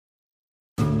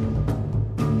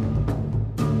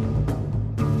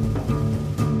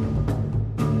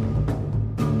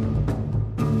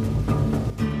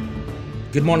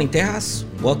Good morning, Tejas.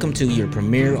 Welcome to your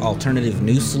premier alternative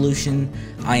news solution.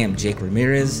 I am Jake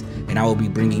Ramirez, and I will be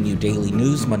bringing you daily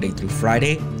news Monday through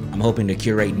Friday. I'm hoping to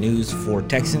curate news for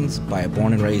Texans by a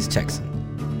born and raised Texan.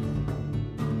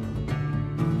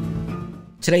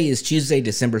 Today is Tuesday,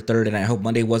 December 3rd, and I hope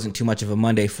Monday wasn't too much of a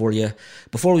Monday for you.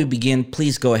 Before we begin,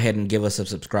 please go ahead and give us a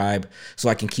subscribe so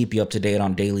I can keep you up to date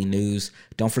on daily news.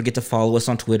 Don't forget to follow us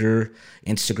on Twitter,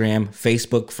 Instagram,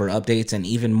 Facebook for updates and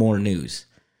even more news.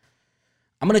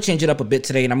 I'm going to change it up a bit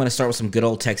today, and I'm going to start with some good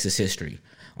old Texas history.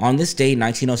 On this day,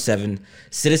 1907,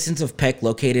 citizens of Peck,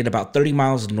 located about 30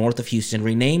 miles north of Houston,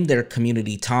 renamed their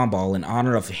community Tomball in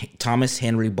honor of Thomas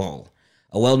Henry Ball,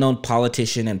 a well-known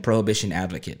politician and prohibition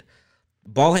advocate.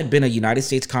 Ball had been a United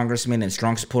States congressman and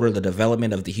strong supporter of the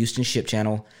development of the Houston Ship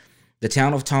Channel. The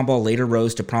town of Tomball later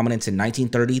rose to prominence in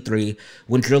 1933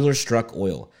 when drillers struck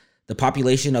oil. The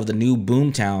population of the new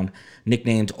boom town,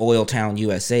 nicknamed Oil Town,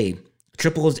 USA,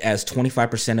 tripled as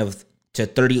 25% to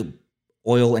 30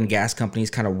 oil and gas companies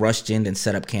kind of rushed in and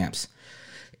set up camps,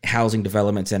 housing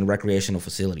developments, and recreational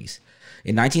facilities.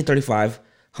 In 1935,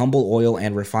 Humble Oil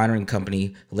and Refining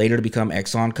Company, later to become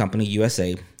Exxon Company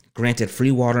USA, granted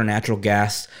free water and natural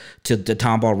gas to the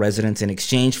Tomball residents in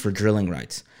exchange for drilling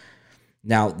rights.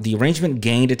 Now, the arrangement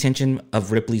gained attention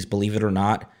of Ripley's Believe It or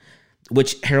Not,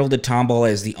 which heralded Tomball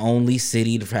as the only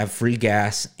city to have free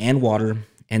gas and water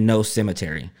and no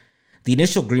cemetery. The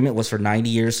initial agreement was for 90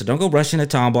 years, so don't go rushing to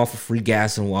Tomball for free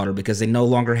gas and water because they no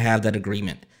longer have that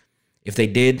agreement. If they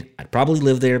did, I'd probably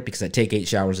live there because I take 8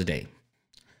 showers a day.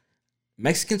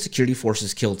 Mexican security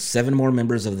forces killed 7 more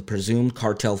members of the presumed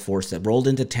cartel force that rolled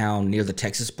into town near the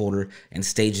Texas border and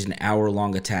staged an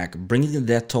hour-long attack, bringing the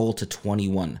death toll to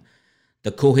 21.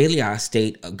 The Coahuila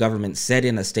state government said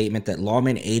in a statement that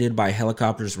lawmen aided by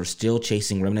helicopters were still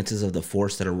chasing remnants of the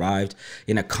force that arrived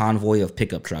in a convoy of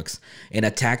pickup trucks and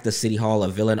attacked the city hall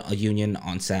of Villa Union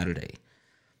on Saturday.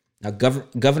 Now,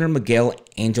 Governor Miguel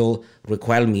Angel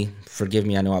Riquelme, forgive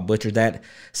me, I know I butchered that,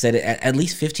 said at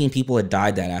least 15 people had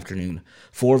died that afternoon.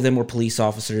 4 of them were police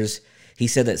officers. He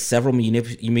said that several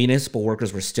municipal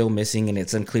workers were still missing, and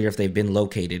it's unclear if they've been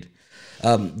located.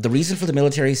 The reason for the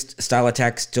military-style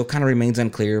attack still kind of remains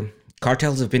unclear.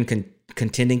 Cartels have been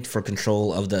contending for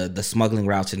control of the smuggling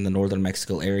routes in the northern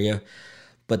Mexico area,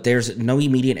 but there's no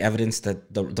immediate evidence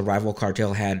that the rival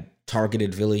cartel had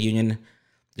targeted Villa Union.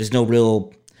 There's no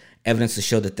real evidence to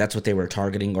show that that's what they were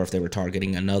targeting or if they were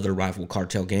targeting another rival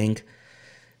cartel gang.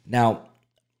 Now,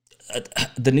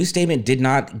 the new statement did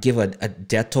not give a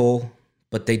death toll,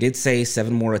 but they did say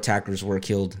 7 more attackers were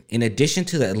killed, in addition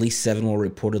to at least 7 more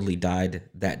reportedly died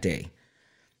that day.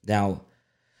 Now,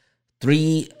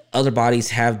 3 other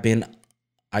bodies have been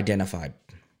identified.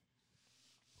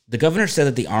 The governor said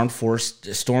that the armed force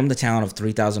stormed the town of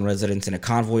 3,000 residents in a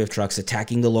convoy of trucks,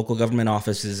 attacking the local government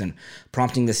offices and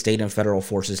prompting the state and federal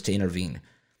forces to intervene.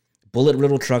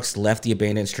 Bullet-riddled trucks left the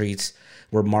abandoned streets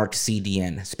were marked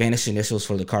CDN, Spanish initials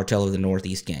for the Cartel of the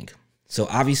Northeast Gang. So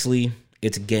obviously,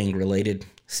 it's gang-related.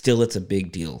 Still, it's a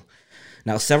big deal.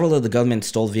 Now, several of the government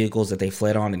stole vehicles that they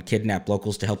fled on and kidnapped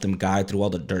locals to help them guide through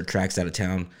all the dirt tracks out of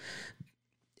town.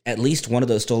 At least one of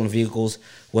those stolen vehicles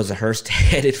was a hearse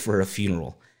headed for a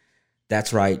funeral.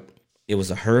 That's right, it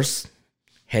was a hearse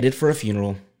headed for a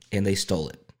funeral, and they stole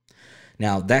it.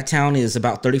 Now, that town is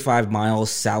about 35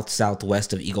 miles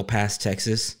south-southwest of Eagle Pass,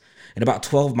 Texas, and about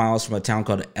 12 miles from a town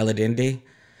called El Allende,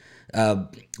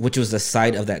 which was the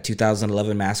site of that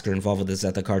 2011 massacre involved with the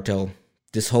Zeta cartel.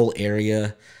 This whole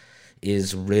area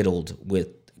is riddled with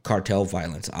cartel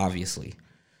violence, obviously.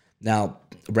 Now,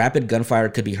 rapid gunfire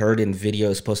could be heard in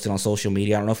videos posted on social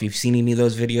media. I don't know if you've seen any of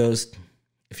those videos.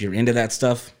 If you're into that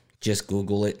stuff, just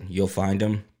Google it. You'll find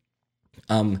them.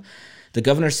 The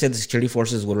governor said the security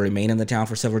forces would remain in the town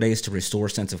for several days to restore a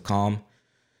sense of calm.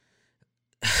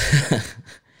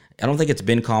 I don't think it's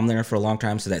been calm there for a long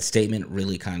time, so that statement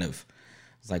really kind of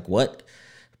was like, what?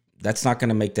 That's not going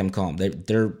to make them calm.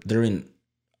 They're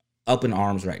up in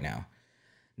arms right now.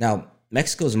 Now,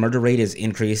 Mexico's murder rate has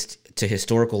increased to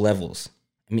historical levels.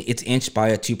 I mean, it's inched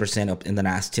by 2% up in the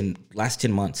last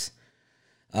 10 months.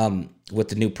 With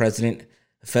the new president,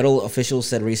 federal officials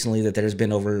said recently that there's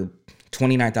been over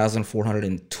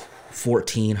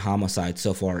 29,414 homicides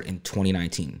so far in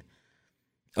 2019.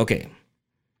 Okay.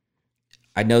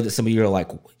 I know that some of you are like,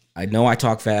 I know I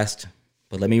talk fast,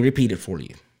 but let me repeat it for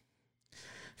you.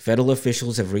 Federal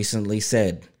officials have recently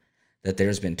said that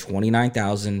there's been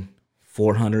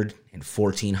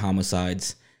 29,414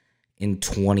 homicides in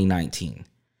 2019.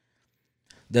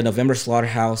 The November slaughter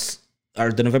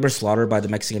by the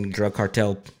Mexican drug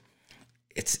cartel,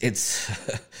 it's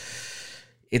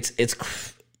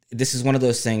this is one of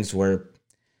those things where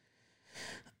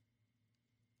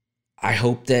I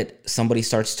hope that somebody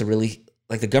starts to really,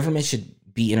 like, the government should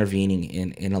be intervening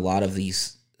in a lot of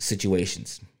these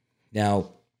situations. Now,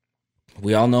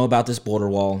 we all know about this border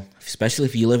wall, especially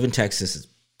if you live in Texas. It's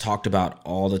talked about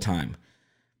all the time.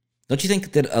 Don't you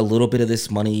think that a little bit of this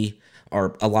money,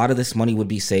 or a lot of this money, would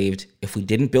be saved if we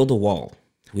didn't build a wall?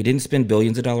 We didn't spend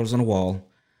billions of dollars on a wall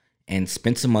and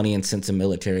spent some money and sent some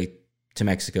military to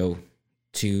Mexico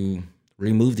to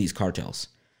remove these cartels.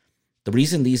 The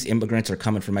reason these immigrants are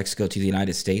coming from Mexico to the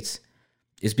United States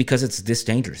is because it's this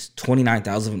dangerous.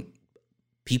 29,000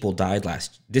 people died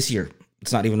this year.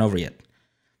 It's not even over yet.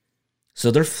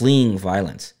 So they're fleeing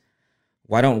violence.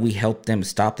 Why don't we help them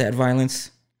stop that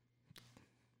violence?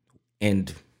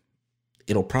 And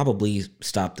it'll probably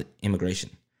stop the immigration.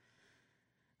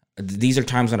 These are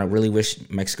times when I really wish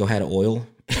Mexico had oil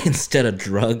instead of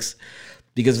drugs,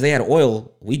 because if they had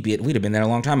oil, we'd have been there a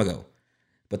long time ago.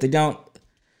 But they don't.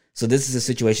 So this is a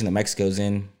situation that Mexico's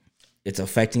in. It's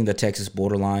affecting the Texas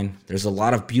borderline. There's a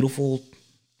lot of beautiful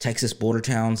Texas border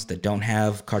towns that don't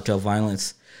have cartel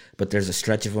violence, but there's a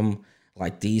stretch of them,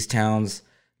 like these towns,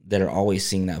 that are always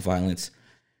seeing that violence.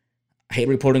 I hate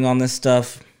reporting on this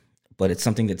stuff, but it's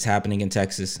something that's happening in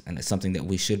Texas, and it's something that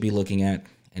we should be looking at,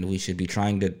 and we should be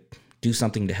trying to do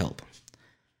something to help.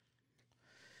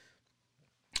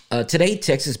 Today,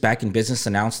 Texas Back in Business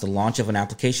announced the launch of an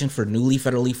application for newly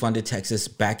federally funded Texas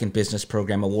Back in Business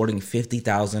program, awarding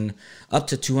 $50,000 up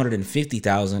to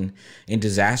 $250,000 in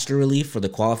disaster relief for the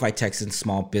qualified Texan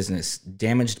small business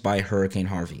damaged by Hurricane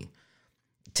Harvey.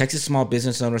 Texas small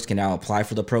business owners can now apply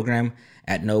for the program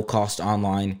at no cost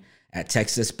online at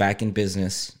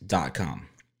texasbackinbusiness.com.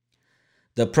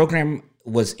 The program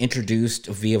was introduced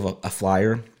via a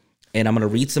flyer, and I'm going to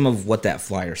read some of what that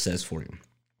flyer says for you.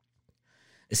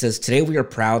 It says, today we are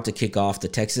proud to kick off the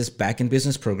Texas Back in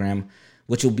Business program,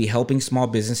 which will be helping small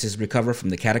businesses recover from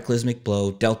the cataclysmic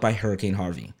blow dealt by Hurricane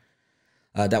Harvey.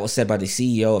 That was said by the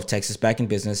CEO of Texas Back in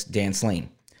Business, Dan Slane.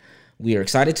 We are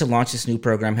excited to launch this new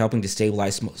program, helping to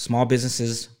stabilize small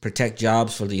businesses, protect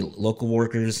jobs for the local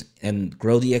workers, and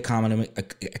grow the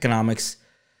economics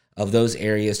of those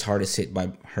areas hardest hit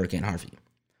by Hurricane Harvey.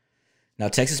 Now,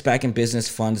 Texas Back in Business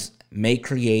funds may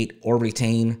create or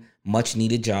retain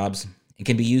much-needed jobs and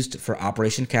can be used for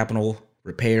operation capital,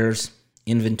 repairs,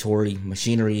 inventory,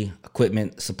 machinery,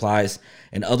 equipment, supplies,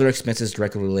 and other expenses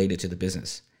directly related to the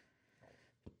business.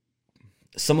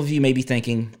 Some of you may be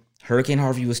thinking, Hurricane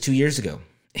Harvey was 2 years ago.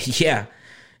 Yeah,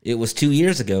 it was 2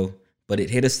 years ago, but it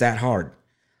hit us that hard.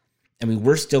 I mean,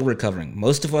 we're still recovering.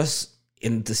 Most of us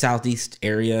in the southeast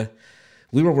area,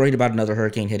 we were worried about another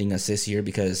hurricane hitting us this year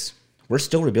because we're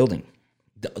still rebuilding.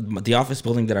 The office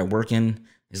building that I work in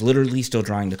is literally still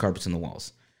drying the carpets in the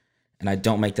walls. And I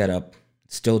don't make that up.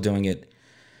 Still doing it.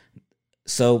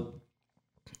 So,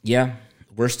 yeah,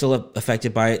 we're still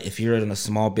affected by it. If you're in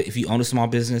if you own a small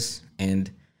business and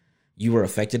you were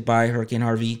affected by Hurricane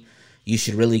Harvey, you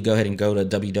should really go ahead and go to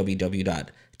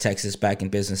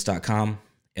www.texasbackinbusiness.com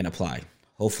and apply.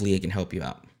 Hopefully it can help you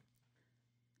out.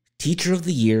 Teacher of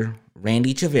the Year,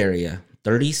 Randy Chavarria,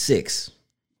 36,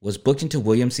 was booked into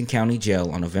Williamson County Jail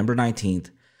on November 19th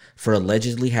for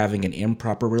allegedly having an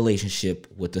improper relationship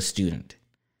with a student.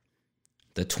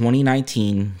 The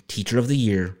 2019 Teacher of the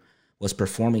Year was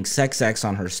performing sex acts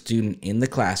on her student in the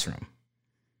classroom.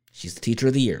 She's the Teacher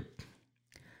of the Year.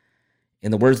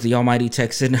 In the words of the almighty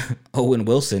Texan Owen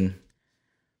Wilson,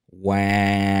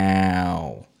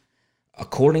 wow.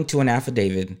 According to an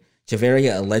affidavit,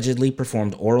 Chavarria allegedly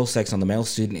performed oral sex on the male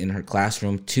student in her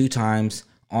classroom 2 times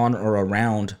on or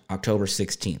around October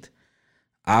 16th.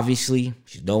 Obviously,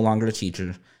 she's no longer a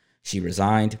teacher. She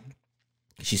resigned.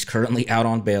 She's currently out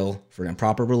on bail for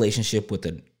improper relationship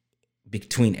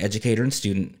between educator and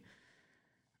student.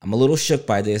 I'm a little shook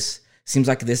by this. Seems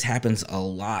like this happens a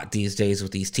lot these days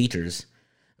with these teachers,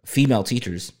 female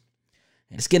teachers.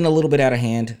 And it's getting a little bit out of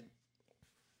hand,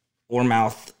 or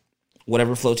mouth,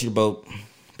 whatever floats your boat.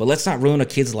 But let's not ruin a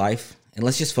kid's life, and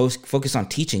let's just focus on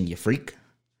teaching, you freak.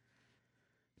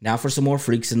 Now for some more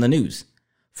freaks in the news.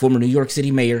 Former New York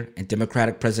City mayor and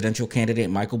Democratic presidential candidate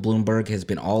Michael Bloomberg has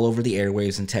been all over the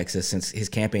airwaves in Texas since his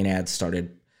campaign ads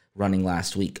started running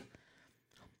last week.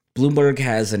 Bloomberg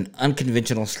has an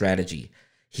unconventional strategy.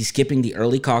 He's skipping the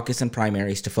early caucus and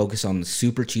primaries to focus on the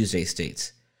Super Tuesday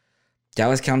states.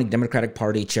 Dallas County Democratic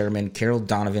Party Chairman Carol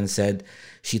Donovan said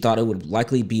she thought it would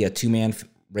likely be a 2-man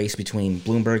race between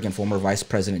Bloomberg and former Vice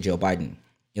President Joe Biden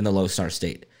in the Lone Star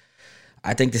State.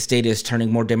 I think the state is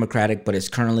turning more Democratic, but it's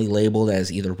currently labeled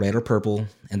as either red or purple,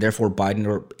 and therefore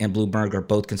Biden and Bloomberg are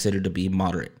both considered to be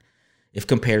moderate, if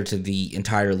compared to the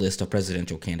entire list of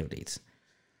presidential candidates.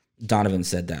 Donovan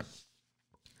said that.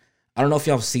 I don't know if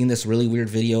y'all have seen this really weird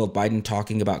video of Biden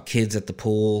talking about kids at the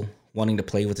pool wanting to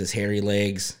play with his hairy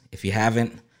legs. If you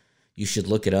haven't, you should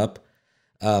look it up.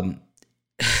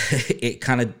 It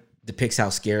kind of depicts how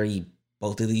scary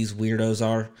both of these weirdos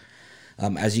are.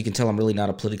 As you can tell, I'm really not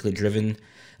a politically driven.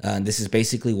 This is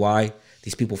basically why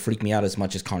these people freak me out as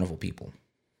much as carnival people.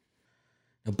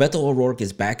 Now, Beto O'Rourke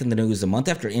is back in the news a month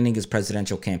after ending his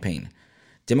presidential campaign.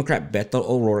 Democrat Beto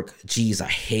O'Rourke, geez, I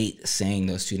hate saying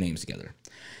those two names together,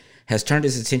 has turned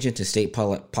his attention to state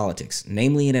politics,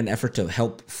 namely in an effort to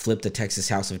help flip the Texas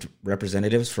House of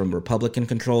Representatives from Republican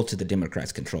control to the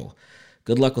Democrats' control.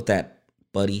 Good luck with that,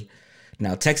 buddy.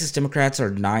 Now, Texas Democrats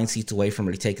are 9 seats away from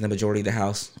retaking the majority of the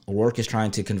House. O'Rourke is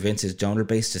trying to convince his donor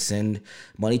base to send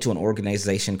money to an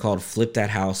organization called Flip That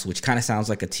House, which kind of sounds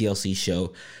like a TLC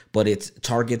show, but it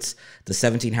targets the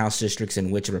 17 House districts in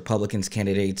which Republicans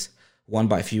candidates won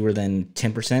by fewer than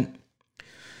 10%.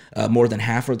 More than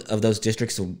half of those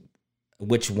districts,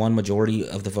 which one majority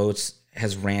of the votes,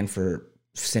 has ran for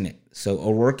Senate. So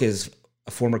O'Rourke is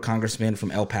a former congressman from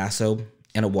El Paso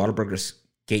and a Whataburger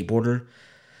skateboarder.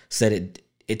 Said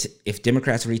if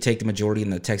Democrats retake the majority in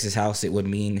the Texas House, it would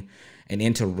mean an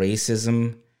end to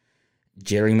racism,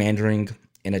 gerrymandering,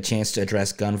 and a chance to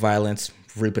address gun violence,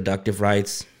 reproductive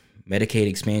rights, Medicaid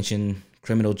expansion,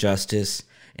 criminal justice,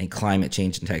 and climate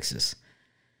change in Texas.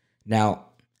 Now,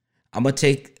 I'm going to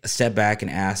take a step back and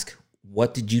ask,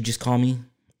 what did you just call me?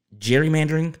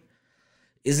 Gerrymandering?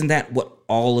 Isn't that what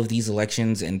all of these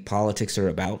elections and politics are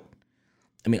about?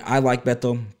 I mean, I like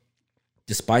Beto.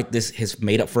 Despite his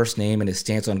made-up first name and his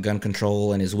stance on gun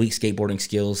control and his weak skateboarding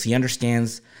skills, he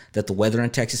understands that the weather in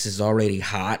Texas is already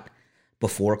hot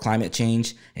before climate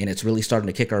change, and it's really starting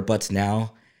to kick our butts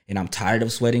now, and I'm tired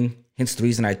of sweating, hence the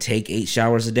reason I take 8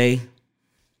 showers a day.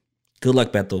 Good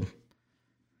luck, Beto.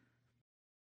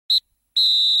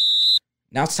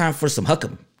 Now it's time for some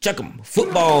Huck'em, Chuck'em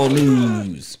football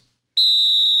news.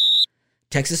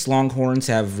 Texas Longhorns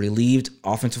have relieved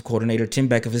offensive coordinator Tim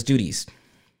Beck of his duties.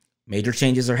 Major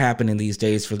changes are happening these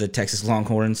days for the Texas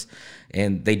Longhorns,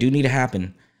 and they do need to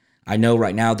happen. I know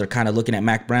right now they're kind of looking at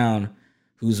Mack Brown,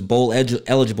 who's bowl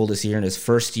eligible this year in his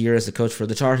first year as the coach for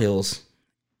the Tar Heels.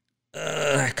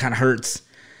 It kind of hurts.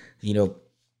 You know,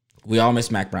 we all miss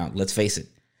Mack Brown. Let's face it.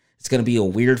 It's going to be a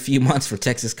weird few months for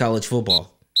Texas college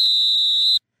football.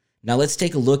 Now let's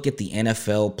take a look at the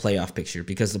NFL playoff picture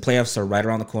because the playoffs are right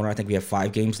around the corner. I think we have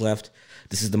 5 games left.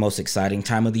 This is the most exciting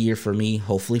time of the year for me,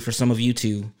 hopefully for some of you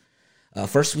too.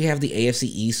 First, we have the AFC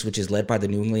East, which is led by the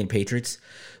New England Patriots,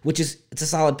 it's a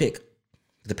solid pick.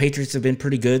 The Patriots have been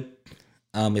pretty good.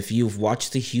 If you've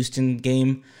watched the Houston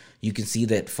game, you can see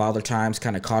that Father Time's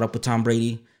kind of caught up with Tom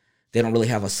Brady. They don't really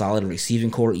have a solid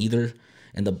receiving core either.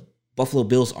 And the Buffalo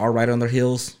Bills are right on their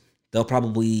heels. They'll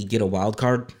probably get a wild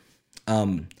card.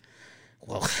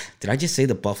 Well, did I just say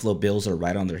the Buffalo Bills are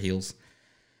right on their heels?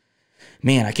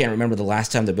 Man, I can't remember the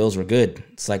last time the Bills were good.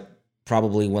 It's like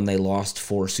probably when they lost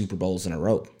 4 Super Bowls in a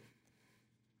row.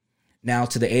 Now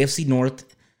to the AFC North,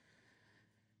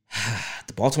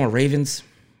 the Baltimore Ravens,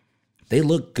 they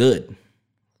look good.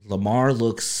 Lamar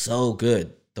looks so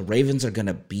good. The Ravens are going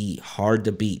to be hard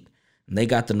to beat, and they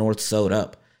got the North sewed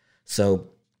up. So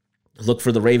look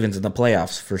for the Ravens in the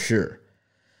playoffs for sure.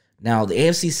 Now, the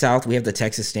AFC South, we have the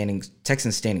Texans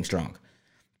standing strong.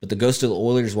 But the Ghost of the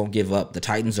Oilers won't give up. The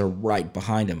Titans are right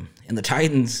behind them. And the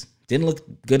Titans didn't look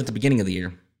good at the beginning of the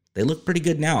year. They look pretty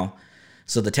good now.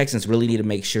 So the Texans really need to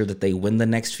make sure that they win the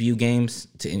next few games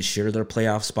to ensure their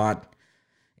playoff spot.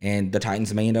 And the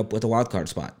Titans may end up with a wild card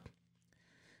spot.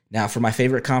 Now, for my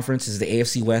favorite conference is the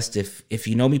AFC West. If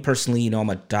you know me personally, you know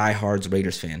I'm a diehard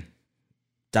Raiders fan.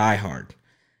 Diehard.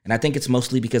 And I think it's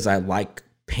mostly because I like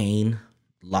pain.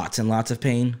 Lots and lots of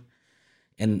pain.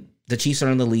 And the Chiefs are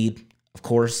in the lead, of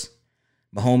course.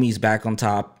 Mahomes back on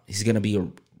top. He's going to be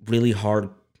really hard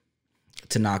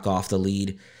to knock off the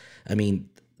lead. I mean,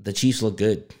 the Chiefs look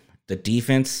good. The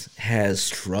defense has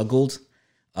struggled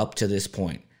up to this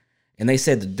point. And they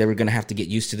said that they were going to have to get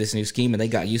used to this new scheme, and they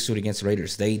got used to it against the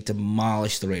Raiders. They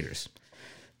demolished the Raiders.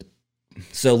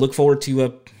 So look forward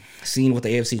to seeing what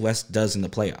the AFC West does in the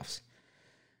playoffs.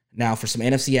 Now, for some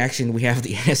NFC action, we have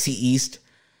the NFC East.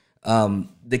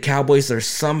 The Cowboys are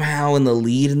somehow in the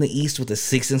lead in the East with a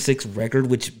 6-6 record,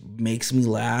 which makes me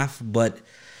laugh. But,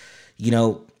 you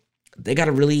know, they got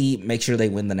to really make sure they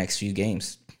win the next few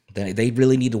games. They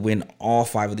really need to win all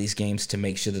 5 of these games to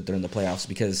make sure that they're in the playoffs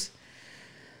because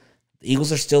the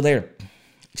Eagles are still there.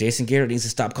 Jason Garrett needs to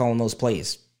stop calling those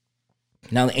plays.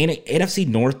 Now, the NFC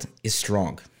North is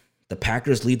strong. The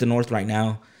Packers lead the North right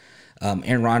now.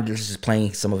 Aaron Rodgers is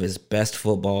playing some of his best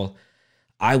football.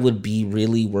 I would be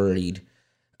really worried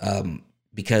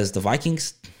because the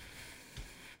Vikings,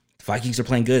 The Vikings are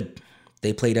playing good.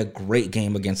 They played a great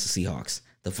game against the Seahawks.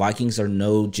 The Vikings are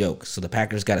no joke, so the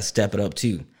Packers got to step it up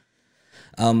too.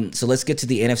 So let's get to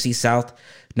the NFC South.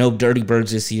 No dirty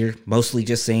birds this year, mostly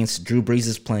just Saints. Drew Brees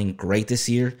is playing great this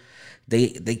year.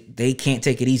 They can't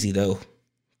take it easy, though.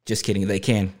 Just kidding, they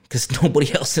can, because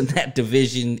nobody else in that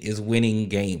division is winning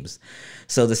games.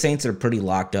 So the Saints are pretty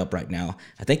locked up right now.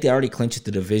 I think they already clinched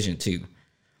the division, too.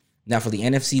 Now, for the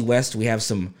NFC West, we have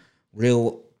some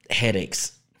real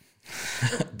headaches.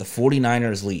 The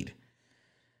 49ers lead.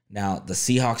 Now, the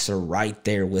Seahawks are right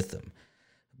there with them.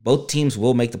 Both teams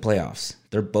will make the playoffs.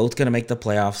 They're both going to make the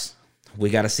playoffs. We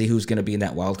got to see who's going to be in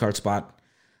that wild card spot.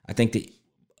 I think that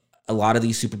a lot of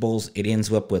these Super Bowls, it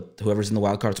ends up with whoever's in the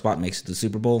wild card spot makes it to the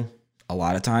Super Bowl a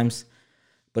lot of times.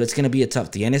 But it's going to be a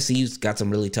tough. The NFC's got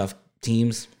some really tough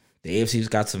teams. The AFC's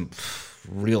got some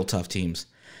real tough teams.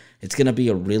 It's going to be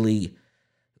a really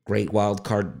great wild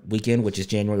card weekend, which is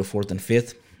January 4th and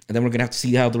 5th. And then we're going to have to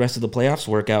see how the rest of the playoffs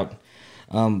work out.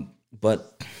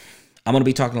 But I'm going to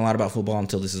be talking a lot about football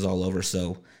until this is all over,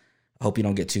 so I hope you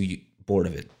don't get too bored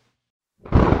of it.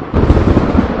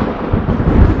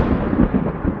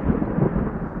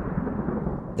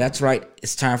 That's right.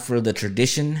 It's time for the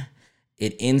tradition.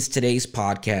 It ends today's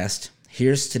podcast.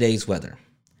 Here's today's weather.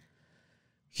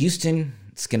 Houston,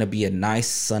 it's going to be a nice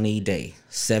sunny day.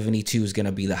 72 is going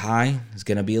to be the high. It's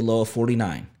going to be a low of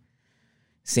 49.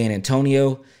 San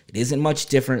Antonio, it isn't much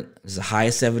different. There's a high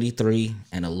of 73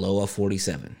 and a low of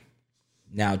 47.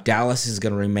 Now, Dallas is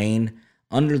going to remain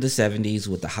under the 70s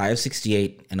with a high of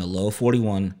 68 and a low of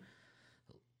 41.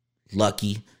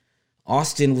 Lucky.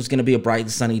 Austin was going to be a bright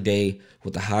and sunny day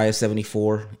with a high of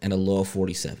 74 and a low of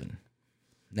 47.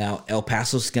 Now, El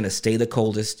Paso's going to stay the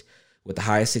coldest with a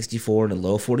high of 64 and a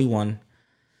low of 41.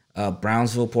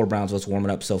 Brownsville, poor Brownsville's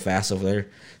warming up so fast over there.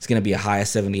 It's going to be a high of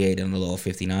 78 and a low of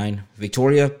 59.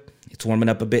 Victoria, it's warming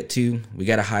up a bit too. We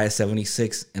got a high of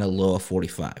 76 and a low of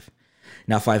 45.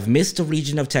 Now, if I've missed a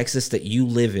region of Texas that you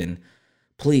live in,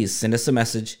 please send us a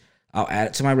message. I'll add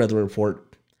it to my weather report.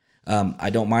 I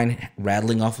don't mind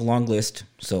rattling off a long list,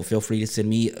 so feel free to send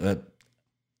me a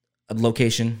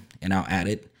location, and I'll add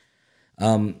it.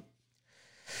 I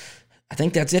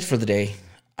think that's it for the day.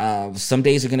 Some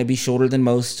days are going to be shorter than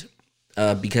most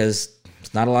because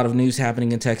there's not a lot of news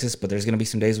happening in Texas, but there's going to be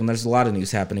some days when there's a lot of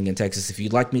news happening in Texas. If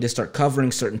you'd like me to start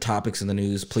covering certain topics in the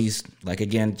news, please,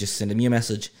 again, just send me a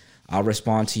message. I'll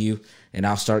respond to you, and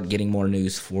I'll start getting more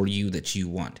news for you that you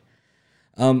want.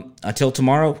 Until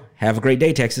tomorrow, have a great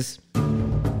day, Texas.